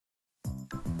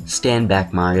Stand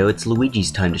back, Mario, it's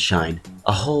Luigi's time to shine.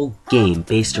 A whole game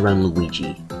based around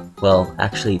Luigi. Well,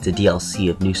 actually it's a DLC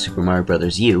of New Super Mario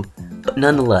Bros. U, but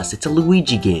nonetheless, it's a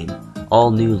Luigi game. All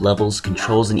new levels,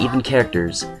 controls, and even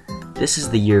characters. This is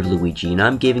the year of Luigi, and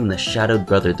I'm giving the shadowed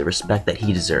brother the respect that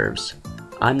he deserves.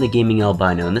 I'm the Gaming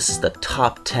Albino, and this is the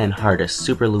top 10 hardest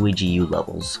Super Luigi U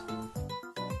levels.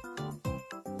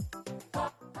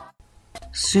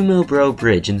 Sumo Bro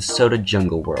Bridge in the Soda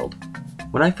Jungle World.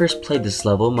 When I first played this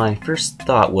level, my first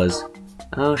thought was,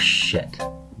 oh shit,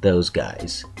 those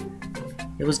guys.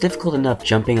 It was difficult enough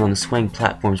jumping on the swaying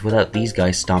platforms without these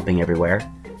guys stomping everywhere.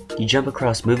 You jump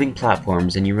across moving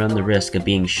platforms and you run the risk of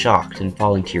being shocked and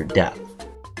falling to your death.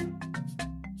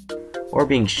 Or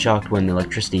being shocked when the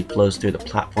electricity flows through the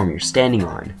platform you're standing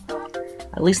on.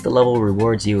 At least the level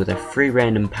rewards you with a free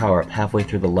random power-up halfway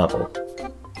through the level.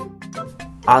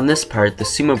 On this part, the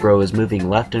Sumo Bro is moving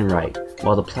left and right,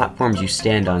 while the platforms you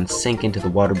stand on sink into the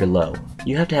water below.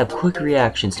 You have to have quick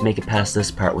reactions to make it past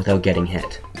this part without getting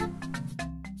hit.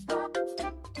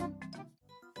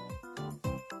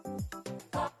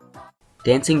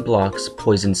 Dancing Blocks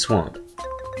Poison Swamp.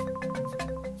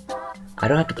 I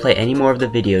don't have to play any more of the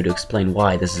video to explain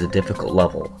why this is a difficult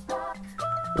level.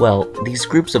 Well, these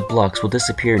groups of blocks will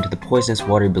disappear into the poisonous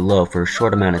water below for a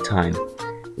short amount of time.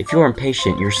 If you're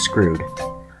impatient, you're screwed.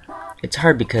 It's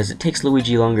hard because it takes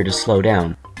Luigi longer to slow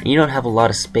down, and you don't have a lot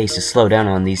of space to slow down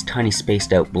on these tiny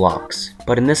spaced out blocks.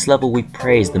 But in this level we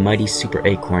praise the mighty Super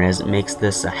Acorn as it makes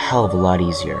this a hell of a lot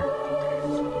easier.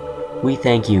 We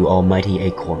thank you, almighty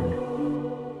Acorn.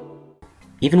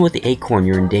 Even with the Acorn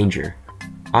you're in danger.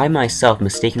 I myself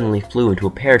mistakenly flew into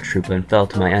a paratroop and fell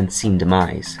to my unseen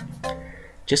demise.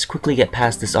 Just quickly get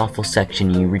past this awful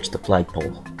section and you reach the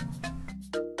flagpole.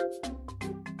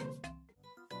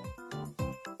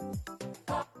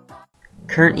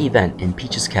 Current event in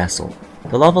Peach's Castle.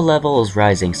 The lava level is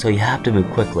rising, so you have to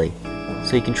move quickly.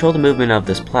 So you control the movement of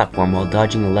this platform while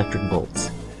dodging electric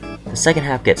bolts. The second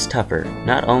half gets tougher,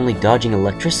 not only dodging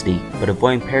electricity, but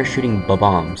avoiding parachuting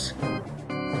bombs.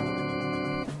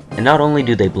 And not only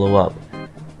do they blow up,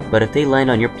 but if they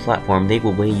land on your platform, they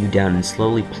will weigh you down and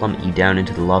slowly plummet you down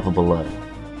into the lava below.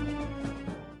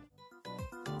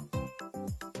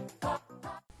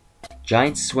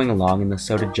 Giant Swing Along in the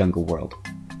Soda Jungle World.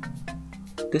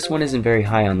 This one isn't very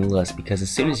high on the list because as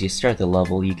soon as you start the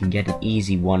level, you can get an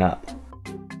easy 1-up.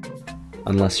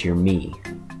 Unless you're me.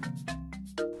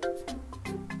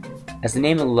 As the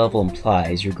name of the level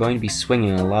implies, you're going to be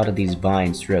swinging a lot of these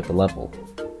vines throughout the level.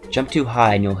 Jump too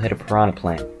high and you'll hit a piranha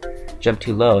plant. Jump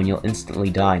too low and you'll instantly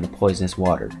die in the poisonous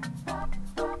water.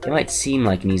 It might seem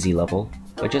like an easy level,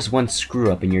 but just one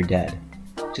screw up and you're dead.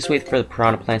 Just wait for the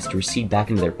piranha plants to recede back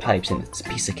into their pipes and it's a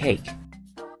piece of cake.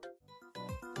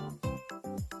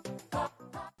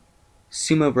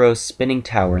 Sumo Bro's Spinning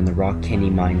Tower in the Rock Candy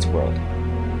Mines world.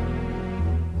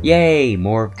 Yay!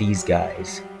 More of these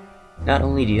guys. Not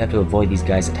only do you have to avoid these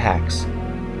guys' attacks,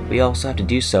 but you also have to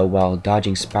do so while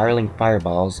dodging spiraling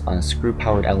fireballs on a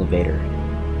screw-powered elevator.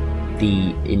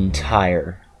 The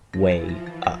entire way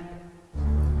up.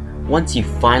 Once you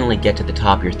finally get to the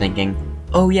top, you're thinking,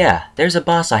 oh yeah, there's a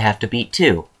boss I have to beat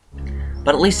too.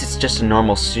 But at least it's just a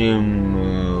normal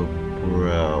Sumo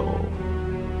Bro.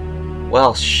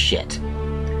 Well, shit.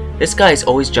 This guy is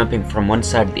always jumping from one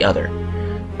side to the other.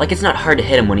 Like it's not hard to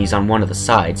hit him when he's on one of the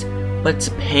sides, but it's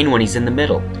a pain when he's in the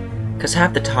middle. Cause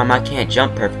half the time I can't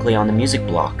jump perfectly on the music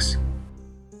blocks.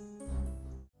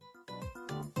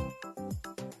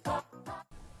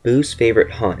 Boo's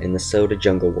favorite haunt in the Soda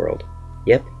Jungle World.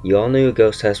 Yep, you all knew a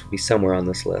ghost house would be somewhere on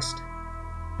this list.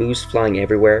 Boo's flying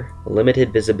everywhere,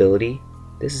 limited visibility.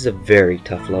 This is a very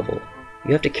tough level.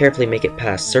 You have to carefully make it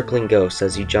past circling ghosts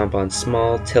as you jump on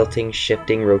small, tilting,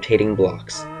 shifting, rotating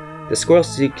blocks. The squirrel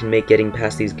suit can make getting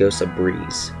past these ghosts a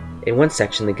breeze. In one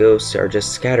section the ghosts are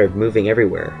just scattered, moving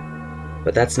everywhere.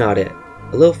 But that's not it.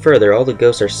 A little further all the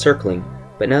ghosts are circling,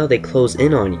 but now they close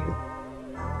in on you.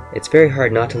 It's very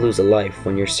hard not to lose a life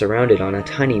when you're surrounded on a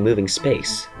tiny moving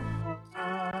space.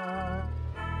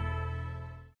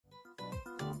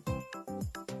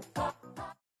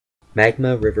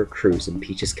 Magma River Cruise in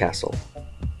Peach's Castle.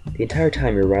 The entire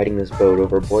time you're riding this boat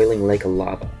over a boiling lake of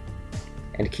lava.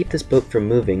 And to keep this boat from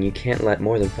moving, you can't let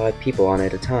more than 5 people on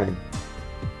at a time.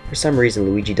 For some reason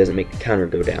Luigi doesn't make the counter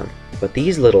go down, but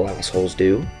these little assholes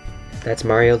do. That's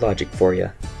Mario logic for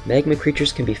you. Magma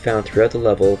creatures can be found throughout the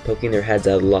level, poking their heads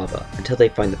out of the lava, until they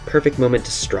find the perfect moment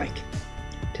to strike.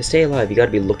 To stay alive, you gotta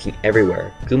be looking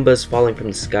everywhere. Goombas falling from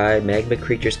the sky, magma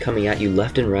creatures coming at you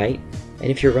left and right, and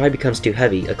if your ride becomes too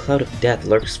heavy, a cloud of death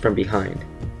lurks from behind.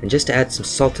 And just to add some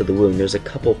salt to the wound, there's a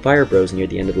couple fire bros near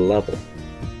the end of the level.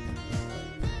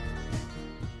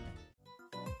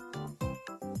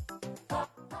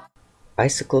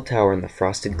 Icicle Tower in the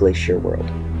Frosted Glacier World.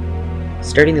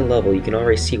 Starting the level, you can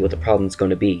already see what the problem's going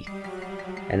to be,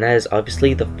 and that is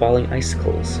obviously the falling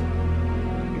icicles.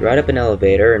 You ride up an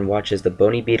elevator and watch as the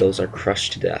bony beetles are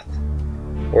crushed to death.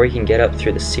 Or you can get up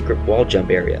through the secret wall jump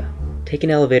area. Take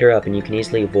an elevator up and you can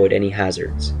easily avoid any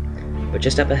hazards. But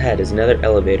just up ahead is another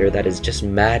elevator that is just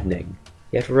maddening.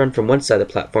 You have to run from one side of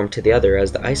the platform to the other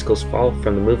as the icicles fall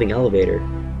from the moving elevator.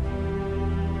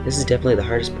 This is definitely the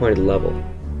hardest point of the level.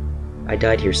 I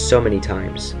died here so many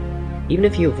times. Even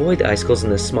if you avoid the icicles in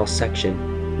this small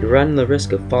section, you run the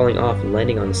risk of falling off and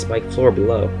landing on the spiked floor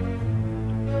below.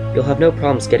 You'll have no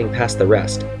problems getting past the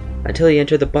rest, until you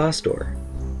enter the boss door.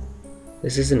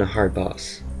 This isn't a hard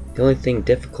boss. The only thing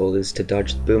difficult is to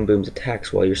dodge Boom Boom's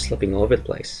attacks while you're slipping all over the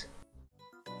place.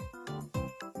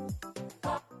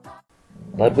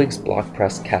 Ludwig's Block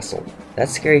Press Castle. That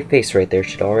scary face right there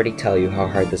should already tell you how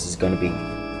hard this is going to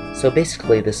be. So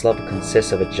basically, this level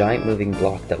consists of a giant moving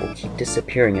block that will keep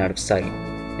disappearing out of sight,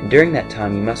 and during that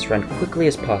time you must run quickly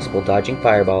as possible, dodging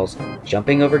fireballs,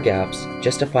 jumping over gaps,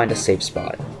 just to find a safe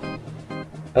spot.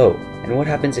 Oh, and what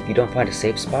happens if you don't find a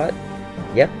safe spot?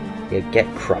 Yep, you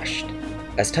get crushed.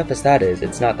 As tough as that is,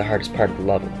 it's not the hardest part of the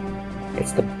level.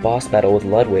 It's the boss battle with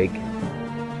Ludwig.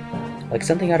 Like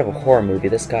something out of a horror movie,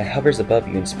 this guy hovers above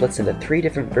you and splits into 3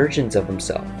 different versions of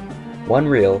himself. One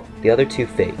real, the other 2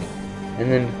 fake. And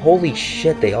then, holy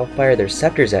shit, they all fire their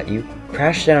scepters at you,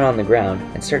 crash down on the ground,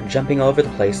 and start jumping all over the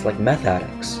place like meth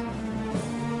addicts.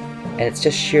 And it's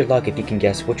just sheer luck if you can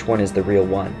guess which one is the real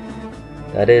one.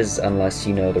 That is, unless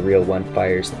you know the real one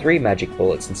fires 3 magic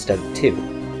bullets instead of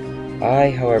 2. I,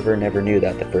 however, never knew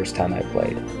that the first time I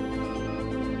played.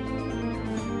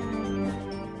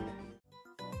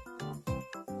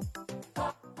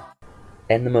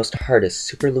 And the most hardest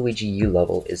Super Luigi U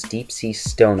level is Deep Sea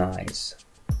Stone Eyes.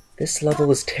 This level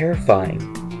is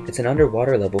terrifying. It's an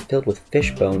underwater level filled with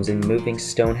fish bones and moving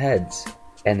stone heads.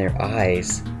 And their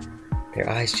eyes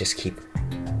just keep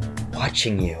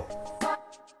watching you.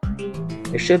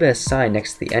 There should have been a sign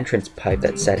next to the entrance pipe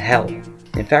that said hell.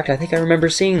 In fact, I think I remember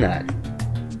seeing that.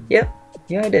 Yep,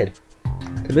 yeah I did.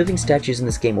 The moving statues in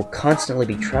this game will constantly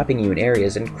be trapping you in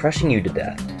areas and crushing you to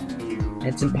death. And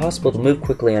it's impossible to move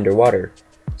quickly underwater,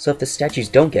 so if the statues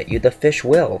don't get you, the fish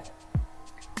will.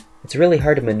 It's really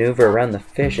hard to maneuver around the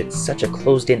fish, it's such a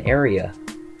closed-in area.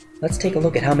 Let's take a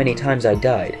look at how many times I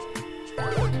died.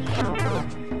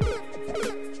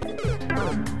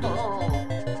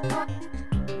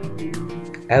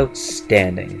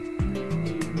 Outstanding.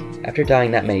 After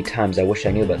dying that many times, I wish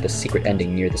I knew about the secret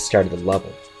ending near the start of the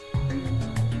level.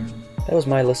 That was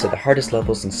my list of the hardest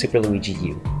levels in Super Luigi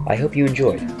U. I hope you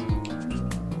enjoyed.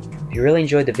 If you really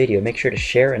enjoyed the video, make sure to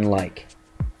share and like.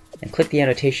 And click the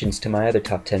annotations to my other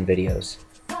top 10 videos.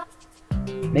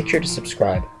 Make sure to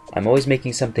subscribe. I'm always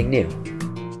making something new.